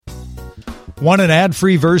Want an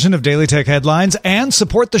ad-free version of Daily Tech Headlines and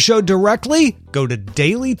support the show directly? Go to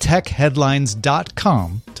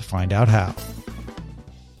dailytechheadlines.com to find out how.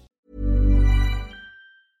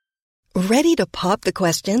 Ready to pop the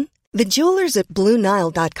question? The jewelers at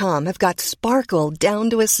BlueNile.com have got sparkle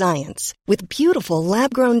down to a science with beautiful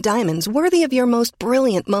lab-grown diamonds worthy of your most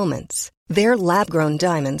brilliant moments. Their lab-grown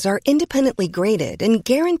diamonds are independently graded and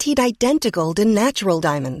guaranteed identical to natural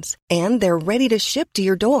diamonds, and they're ready to ship to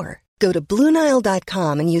your door. Go to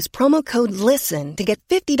BlueNile.com and use promo code LISTEN to get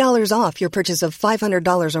 $50 off your purchase of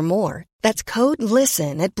 $500 or more. That's code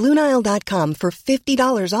LISTEN at BlueNile.com for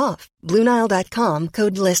 $50 off. BlueNile.com,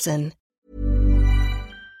 code LISTEN.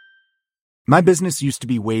 My business used to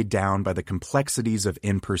be weighed down by the complexities of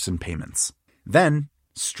in-person payments. Then,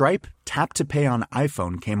 Stripe Tap to Pay on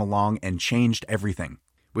iPhone came along and changed everything.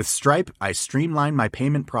 With Stripe, I streamlined my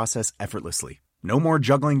payment process effortlessly. No more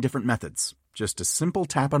juggling different methods. Just a simple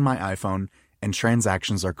tap on my iPhone and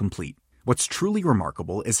transactions are complete. What's truly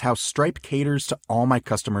remarkable is how Stripe caters to all my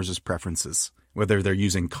customers' preferences. Whether they're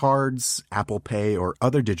using cards, Apple Pay, or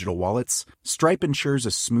other digital wallets, Stripe ensures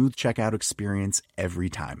a smooth checkout experience every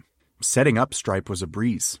time. Setting up Stripe was a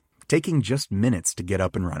breeze, taking just minutes to get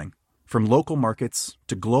up and running. From local markets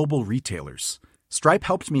to global retailers, Stripe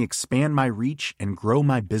helped me expand my reach and grow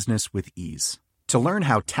my business with ease. To learn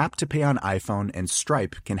how Tap to Pay on iPhone and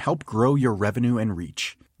Stripe can help grow your revenue and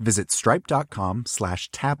reach, visit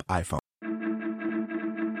stripe.com/tapiphone.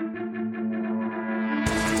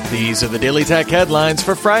 These are the Daily Tech headlines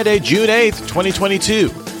for Friday, June 8th,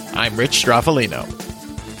 2022. I'm Rich Straffolino.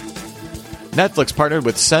 Netflix partnered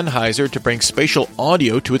with Sennheiser to bring spatial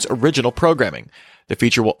audio to its original programming. The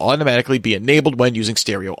feature will automatically be enabled when using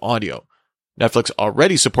stereo audio. Netflix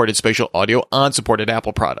already supported spatial audio on supported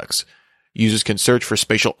Apple products. Users can search for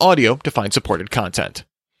spatial audio to find supported content.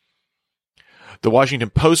 The Washington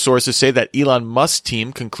Post sources say that Elon Musk's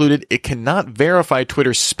team concluded it cannot verify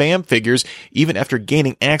Twitter's spam figures even after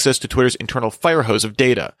gaining access to Twitter's internal fire hose of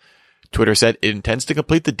data. Twitter said it intends to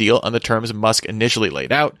complete the deal on the terms Musk initially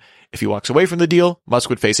laid out. If he walks away from the deal, Musk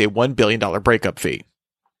would face a $1 billion breakup fee.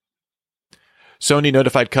 Sony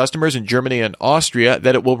notified customers in Germany and Austria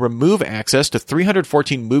that it will remove access to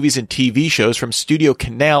 314 movies and TV shows from Studio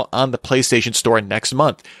Canal on the PlayStation Store next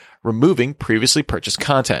month, removing previously purchased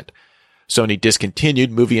content. Sony discontinued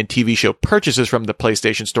movie and TV show purchases from the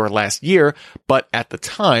PlayStation Store last year, but at the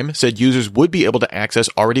time said users would be able to access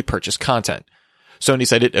already purchased content. Sony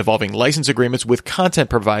cited evolving license agreements with content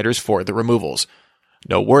providers for the removals.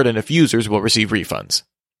 No word on if users will receive refunds.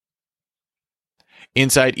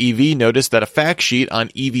 Inside EV noticed that a fact sheet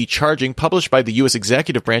on EV charging published by the U.S.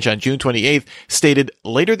 executive branch on June 28th stated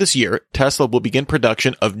later this year, Tesla will begin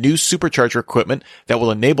production of new supercharger equipment that will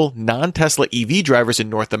enable non-Tesla EV drivers in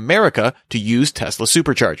North America to use Tesla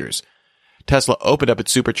superchargers. Tesla opened up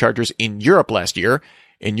its superchargers in Europe last year.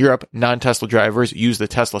 In Europe, non-Tesla drivers use the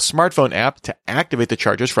Tesla smartphone app to activate the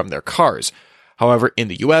chargers from their cars. However, in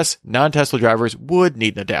the U.S., non-Tesla drivers would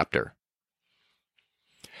need an adapter.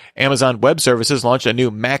 Amazon Web Services launched a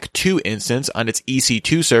new Mac 2 instance on its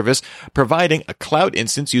EC2 service, providing a cloud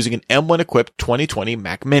instance using an M1-equipped 2020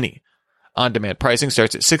 Mac Mini. On-demand pricing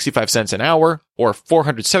starts at 65 cents an hour, or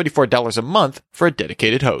 $474 a month for a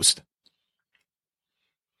dedicated host.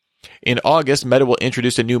 In August, Meta will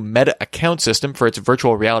introduce a new Meta account system for its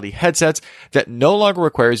virtual reality headsets that no longer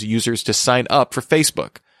requires users to sign up for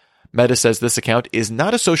Facebook. Meta says this account is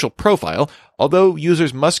not a social profile, although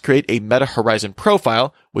users must create a Meta Horizon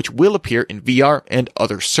profile, which will appear in VR and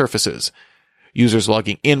other surfaces. Users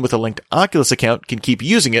logging in with a linked Oculus account can keep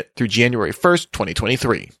using it through January 1st,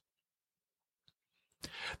 2023.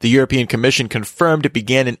 The European Commission confirmed it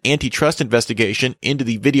began an antitrust investigation into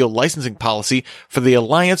the video licensing policy for the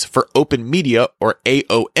Alliance for Open Media, or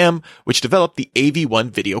AOM, which developed the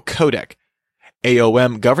AV1 video codec.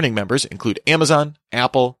 AOM governing members include Amazon,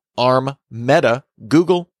 Apple, ARM, Meta,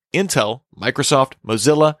 Google, Intel, Microsoft,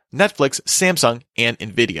 Mozilla, Netflix, Samsung, and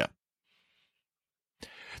Nvidia.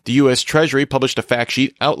 The U.S. Treasury published a fact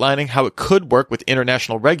sheet outlining how it could work with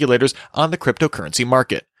international regulators on the cryptocurrency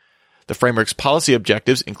market. The framework's policy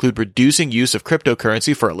objectives include reducing use of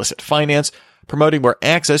cryptocurrency for illicit finance, promoting more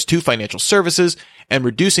access to financial services, and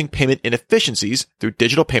reducing payment inefficiencies through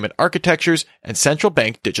digital payment architectures and central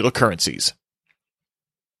bank digital currencies.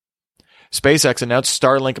 SpaceX announced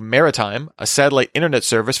Starlink Maritime, a satellite internet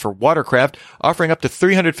service for watercraft offering up to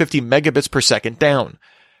 350 megabits per second down.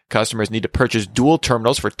 Customers need to purchase dual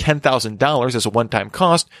terminals for $10,000 as a one-time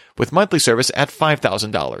cost, with monthly service at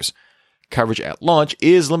 $5,000. Coverage at launch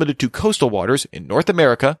is limited to coastal waters in North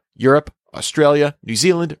America, Europe, Australia, New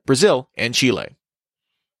Zealand, Brazil, and Chile.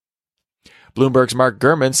 Bloomberg's Mark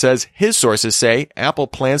Gurman says his sources say Apple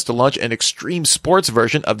plans to launch an extreme sports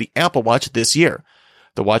version of the Apple Watch this year.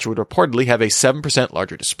 The watch would reportedly have a 7%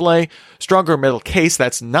 larger display, stronger metal case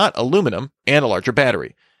that's not aluminum, and a larger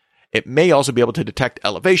battery. It may also be able to detect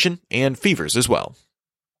elevation and fevers as well.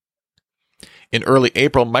 In early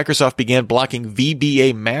April, Microsoft began blocking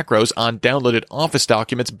VBA macros on downloaded Office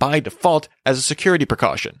documents by default as a security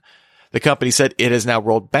precaution. The company said it has now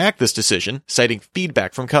rolled back this decision, citing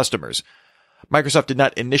feedback from customers. Microsoft did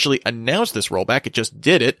not initially announce this rollback, it just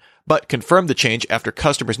did it, but confirmed the change after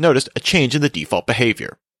customers noticed a change in the default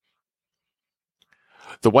behavior.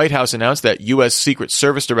 The White House announced that U.S. Secret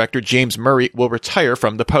Service Director James Murray will retire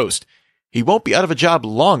from the post. He won't be out of a job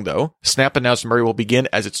long, though. Snap announced Murray will begin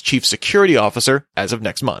as its chief security officer as of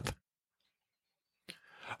next month.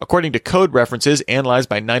 According to code references analyzed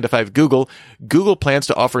by 9to5 Google, Google plans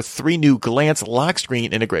to offer 3 new Glance lock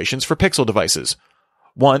screen integrations for Pixel devices.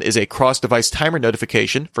 One is a cross-device timer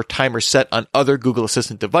notification for timers set on other Google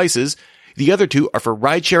Assistant devices. The other 2 are for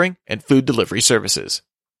ride-sharing and food delivery services.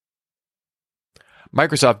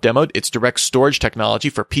 Microsoft demoed its direct storage technology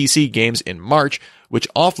for PC games in March, which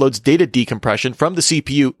offloads data decompression from the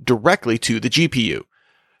CPU directly to the GPU.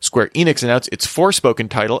 Square Enix announced its Forspoken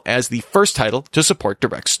title as the first title to support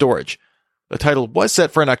direct storage. The title was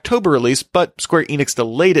set for an October release, but Square Enix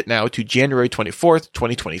delayed it now to January 24th,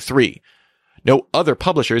 2023. No other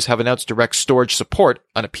publishers have announced direct storage support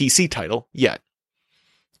on a PC title yet.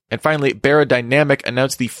 And finally, Bera Dynamic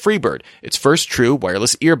announced the Freebird, its first true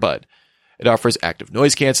wireless earbud. It offers active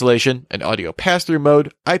noise cancellation, an audio pass-through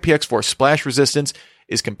mode, IPX4 splash resistance,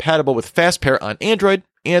 is compatible with Fast Pair on Android,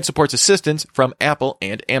 and supports assistance from Apple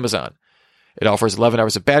and Amazon. It offers 11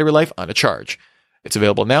 hours of battery life on a charge. It's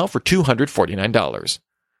available now for $249.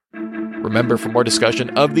 Remember, for more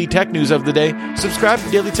discussion of the tech news of the day, subscribe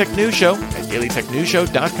to Daily Tech News Show at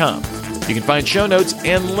dailytechnewsshow.com. You can find show notes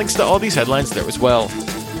and links to all these headlines there as well.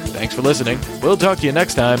 Thanks for listening. We'll talk to you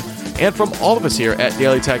next time. And from all of us here at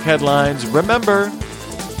Daily Tech Headlines, remember,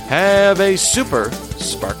 have a super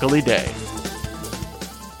sparkly day.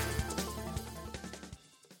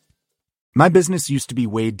 My business used to be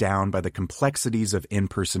weighed down by the complexities of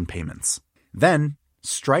in-person payments. Then,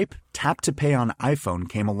 Stripe Tap to Pay on iPhone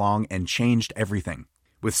came along and changed everything.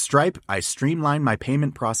 With Stripe, I streamlined my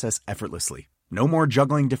payment process effortlessly. No more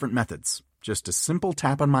juggling different methods. Just a simple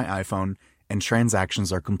tap on my iPhone and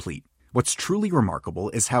transactions are complete. What's truly remarkable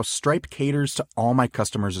is how Stripe caters to all my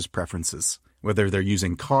customers' preferences. Whether they're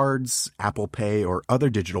using cards, Apple Pay, or other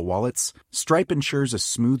digital wallets, Stripe ensures a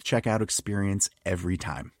smooth checkout experience every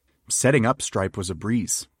time. Setting up Stripe was a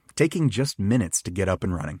breeze, taking just minutes to get up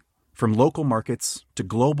and running. From local markets to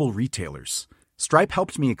global retailers, Stripe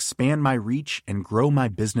helped me expand my reach and grow my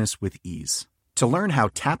business with ease. To learn how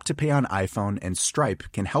Tap to Pay on iPhone and Stripe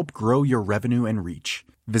can help grow your revenue and reach,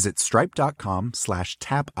 visit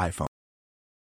stripe.com/tapiphone.